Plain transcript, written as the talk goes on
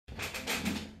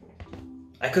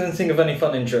I couldn't think of any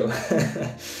fun intro.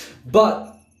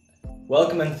 But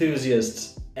welcome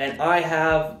enthusiasts, and I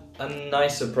have a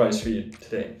nice surprise for you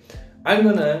today. I'm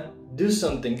gonna do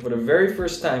something for the very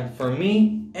first time for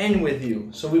me and with you,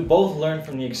 so we both learn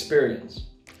from the experience.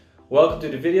 Welcome to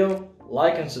the video,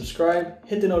 like and subscribe,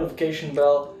 hit the notification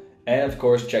bell, and of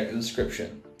course check the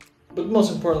description. But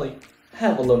most importantly,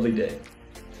 have a lovely day.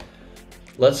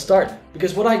 Let's start,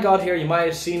 because what I got here you might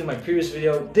have seen in my previous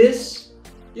video. This,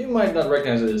 you might not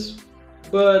recognize this,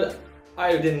 but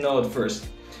I didn't know at first.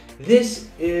 This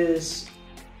is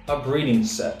a breeding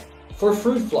set for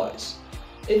fruit flies.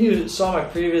 If you saw my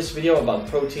previous video about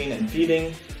protein and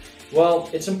feeding, well,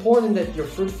 it's important that your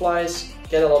fruit flies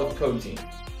get a lot of protein.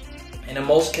 And in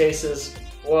most cases,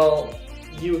 well,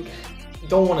 you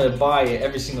don't want to buy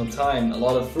every single time a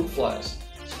lot of fruit flies.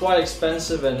 It's quite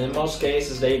expensive, and in most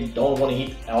cases they don't want to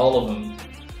eat all of them.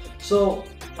 So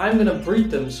I'm gonna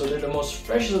breed them so they're the most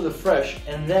fresh of the fresh,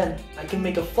 and then I can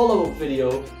make a follow-up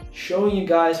video showing you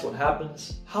guys what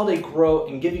happens, how they grow,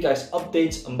 and give you guys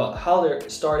updates about how they're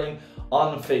starting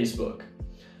on Facebook.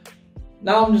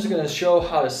 Now I'm just gonna show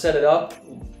how to set it up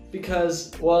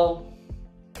because, well,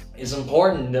 it's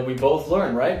important that we both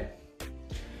learn, right?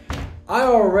 I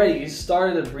already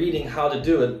started reading how to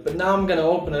do it, but now I'm gonna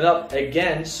open it up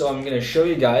again, so I'm gonna show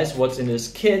you guys what's in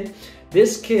this kit.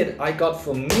 This kit I got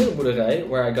from Meerboerderij,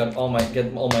 where I got all my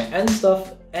ant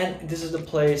stuff, and this is the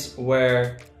place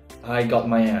where I got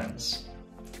my ants.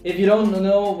 If you don't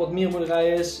know what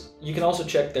Meerboerderij is, you can also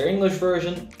check their English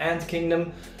version, Ant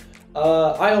Kingdom.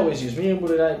 I always use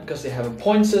Meerboerderij because they have a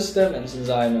point system, and since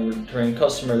I'm a returning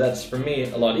customer, that's for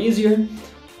me a lot easier.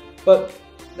 But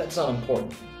that's not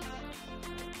important.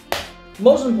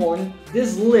 Most important,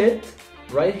 this lid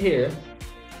right here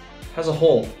has a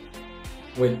hole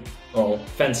with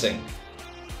fencing.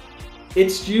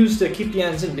 It's used to keep the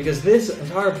ants in, because this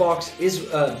entire box is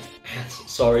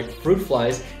fruit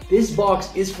flies. This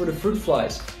box is for the fruit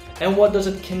flies. And what does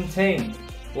it contain?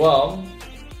 Well,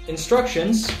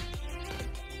 instructions,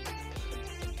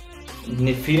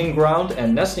 feeding ground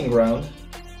and nesting ground,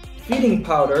 feeding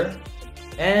powder,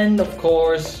 and of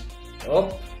course,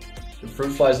 the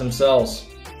fruit flies themselves.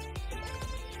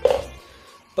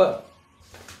 But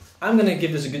I'm gonna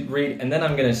give this a good read, and then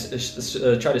I'm gonna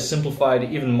try to simplify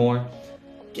it even more.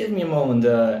 Give me a moment,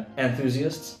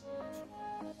 enthusiasts.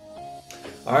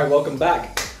 Alright, welcome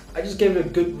back. I just gave it a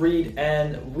good read,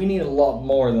 and we need a lot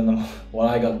more than what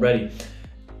I got ready.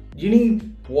 You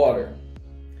need water.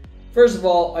 First of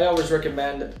all, I always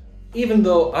recommend, even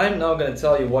though I'm now gonna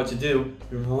tell you what to do,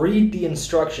 read the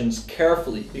instructions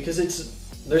carefully, because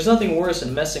there's nothing worse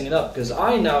than messing it up, because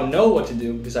I now know what to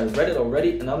do because I read it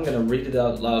already, and I'm gonna read it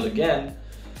out loud again.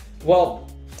 Well,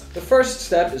 the first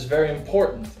step is very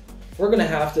important. We're gonna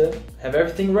have to have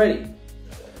everything ready.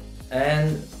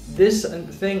 And this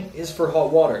thing is for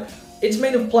hot water. It's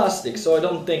made of plastic, so I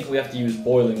don't think we have to use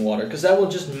boiling water, because that will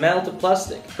just melt the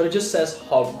plastic. But it just says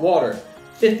hot water,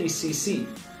 50 cc.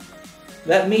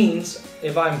 That means,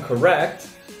 if I'm correct,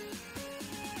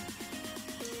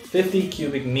 50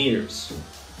 cubic meters.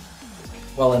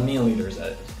 Well, in milliliters,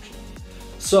 that is.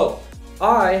 So,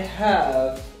 I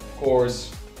have, of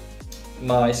course,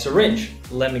 my syringe.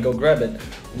 Let me go grab it.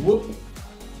 Whoop.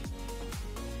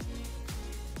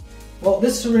 Well,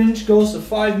 this syringe goes to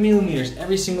 5 millimeters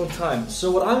every single time.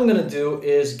 So what I'm gonna do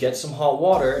is get some hot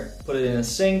water, put it in a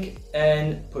sink,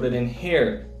 and put it in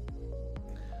here.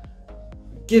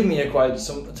 Give me quite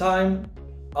some time.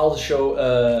 I'll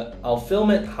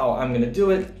film it how I'm gonna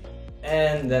do it,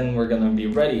 and then we're gonna be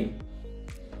ready.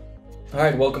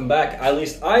 Alright, welcome back. At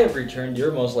least I have returned.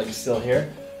 You're most likely still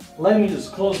here. Let me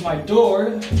just close my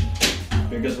door,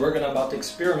 because we're about to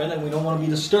experiment and we don't want to be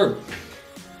disturbed.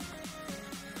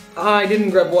 I didn't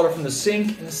grab water from the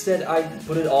sink. Instead, I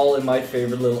put it all in my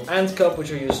favorite little ant cup,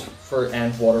 which are used for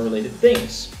ant water related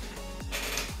things.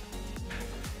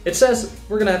 It says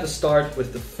we're gonna have to start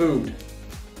with the food.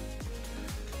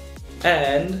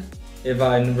 And if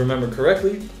I remember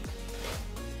correctly,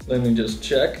 let me just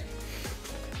check.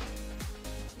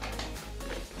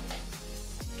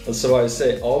 That's why I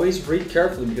say always read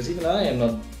carefully, because even I am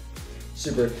not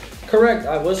super correct.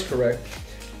 I was correct.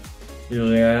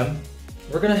 Usually I am.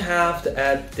 We're gonna have to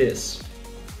add this.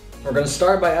 We're gonna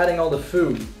start by adding all the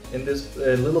food in this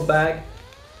little bag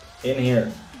in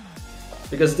here,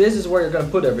 because this is where you're gonna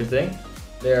put everything.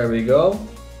 There we go.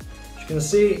 As you can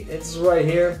see, it's right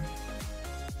here.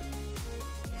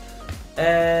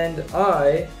 And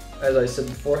as I said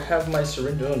before, have my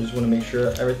syringe. I just want to make sure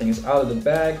everything is out of the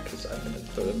bag, because I'm going to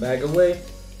throw the bag away.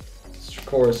 It's of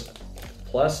course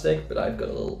plastic, but I've got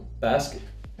a little basket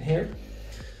here.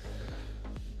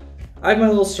 I have my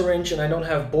little syringe and I don't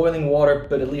have boiling water,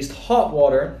 but at least hot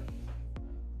water.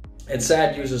 It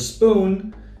said use a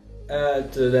spoon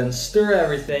to then stir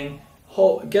everything.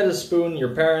 Get a spoon,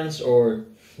 your parents or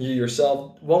you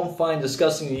yourself won't find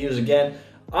disgusting to use again.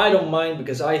 I don't mind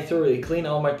because I thoroughly clean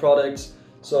all my products,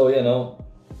 so you know,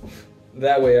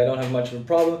 that way I don't have much of a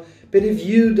problem. But if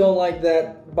you don't like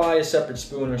that, buy a separate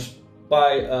spoon or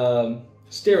buy a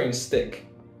stirring stick.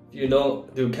 If you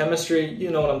don't do chemistry,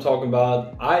 you know what I'm talking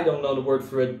about. I don't know the word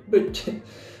for it, but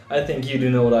I think you do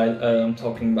know what I'm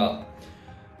talking about.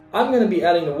 I'm gonna be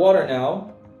adding the water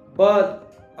now,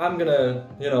 but I'm gonna,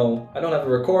 you know, I don't have to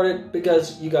record it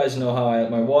because you guys know how I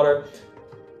add my water.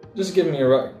 Just give me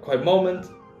a quiet moment.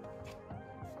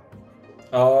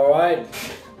 Alright,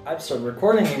 I've started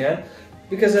recording again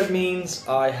because that means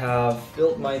I have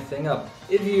filled my thing up.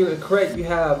 If you're correct, you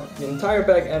have the entire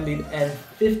bag emptied and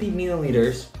 50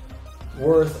 milliliters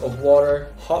worth of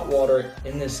water, hot water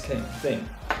in this thing.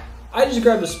 I just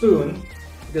grabbed a spoon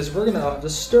because we're gonna have to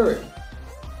stir it.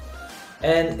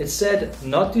 And it said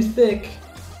not too thick.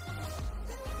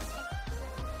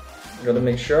 I gotta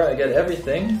make sure I get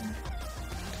everything,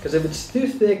 because if it's too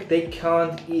thick, they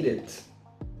can't eat it.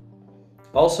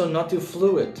 Also, not too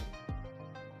fluid.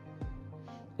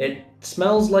 It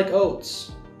smells like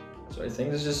oats, so I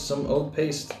think it's just some oat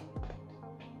paste.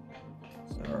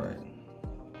 Alright.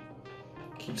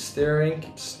 Keep stirring,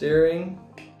 keep stirring.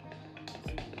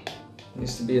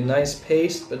 Needs to be a nice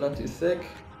paste, but not too thick.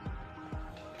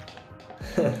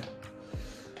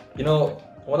 You know,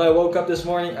 when I woke up this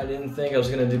morning, I didn't think I was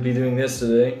going to be doing this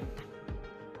today.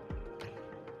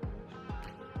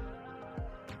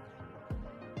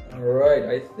 Alright,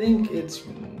 I think it's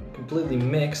completely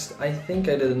mixed. I think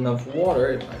I did enough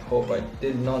water. I hope I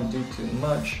did not do too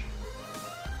much.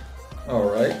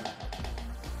 Alright.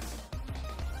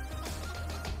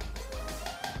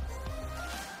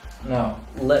 Now,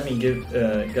 let me get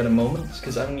a moment,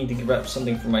 because I need to grab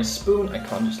something for my spoon. I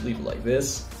can't just leave it like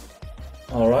this.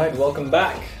 Alright, welcome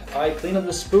back. I cleaned up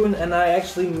the spoon and I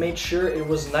actually made sure it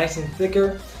was nice and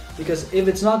thicker, because if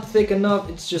it's not thick enough,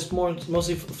 it's just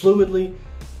mostly fluidly,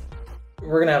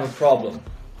 we're gonna have a problem.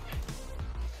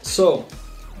 So,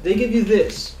 they give you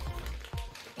this.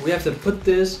 We have to put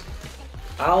this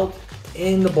out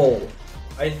in the bowl.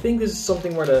 I think this is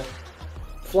something where the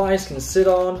flies can sit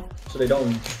on, so they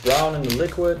don't drown in the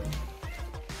liquid.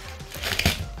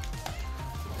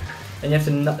 And you have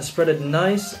to spread it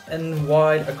nice and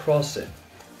wide across it.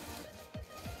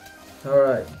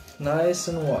 Alright, nice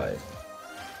and wide.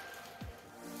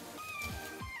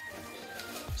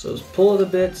 So just pull it a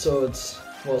bit so it's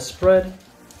well spread.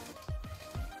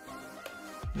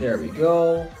 There we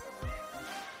go.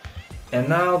 And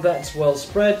now that's well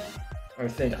spread. I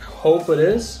hope it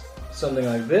is. Something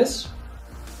like this.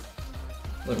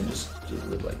 Let me just do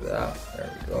it like that. There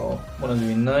we go. Want to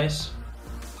be nice.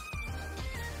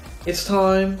 It's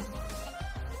time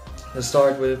to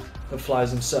start with the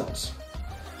flies themselves.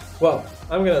 Well,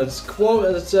 I'm gonna quote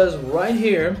as it says right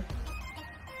here.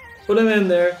 Put them in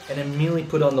there and immediately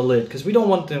put on the lid, because we don't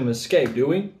want them to escape, do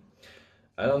we?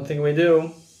 I don't think we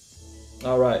do.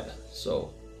 Alright,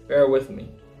 so bear with me.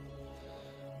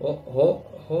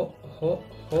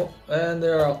 And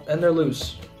they're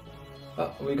loose.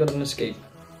 We got an escape.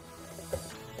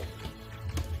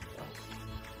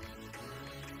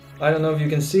 I don't know if you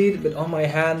can see it, but on my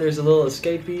hand there's a little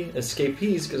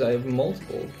escapees, because I have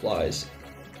multiple flies.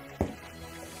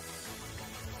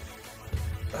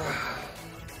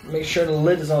 Make sure the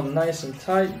lid is on nice and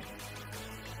tight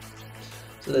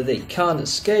so that they can't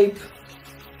escape.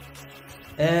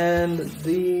 And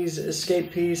these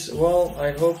escapees, well,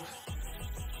 I hope,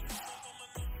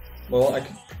 well, I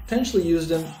could potentially use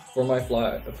them for my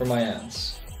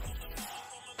ants.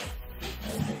 I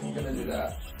think I'm gonna do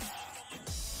that.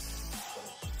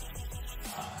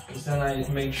 Because then I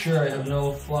make sure I have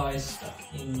no flies stuck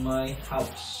in my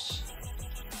house.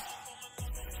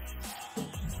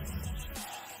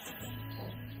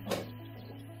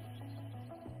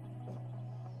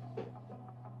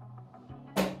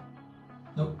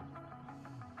 Nope.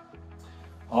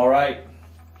 Alright.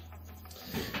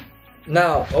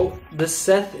 Now, the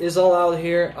Seth is all out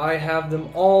here. I have them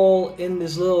all in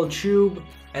this little tube,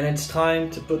 and it's time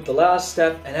to put the last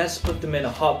step, and that's put them in a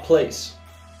hot place.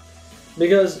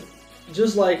 Because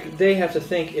just like they have to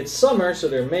think it's summer, so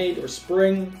they're made, or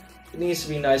spring, it needs to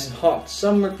be nice and hot.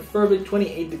 Summer, preferably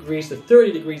 28 degrees to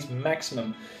 30 degrees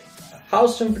maximum.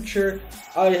 House temperature,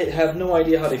 I have no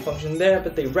idea how they function there,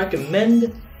 but they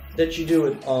recommend that you do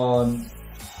it on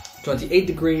 28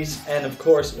 degrees. And of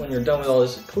course, when you're done with all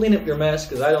this, clean up your mess,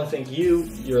 because I don't think you,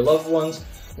 your loved ones,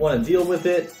 want to deal with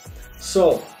it.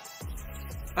 So,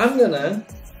 I'm gonna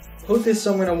put this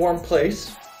somewhere in a warm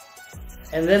place,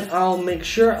 and then I'll make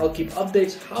sure I'll keep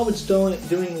updates how it's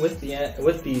doing with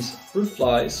these fruit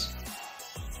flies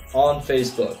on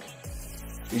Facebook.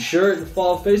 Be sure to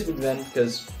follow Facebook then,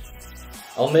 because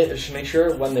I'll make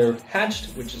sure when they're hatched,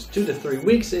 which is 2 to 3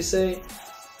 weeks they say,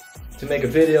 to make a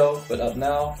video, but up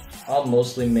now I'll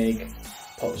mostly make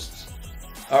posts.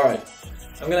 Alright,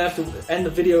 I'm gonna have to end the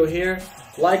video here.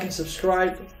 Like and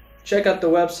subscribe, check out the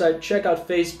website, check out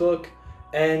Facebook,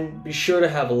 and be sure to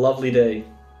have a lovely day.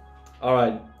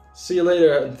 Alright, see you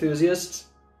later, enthusiasts.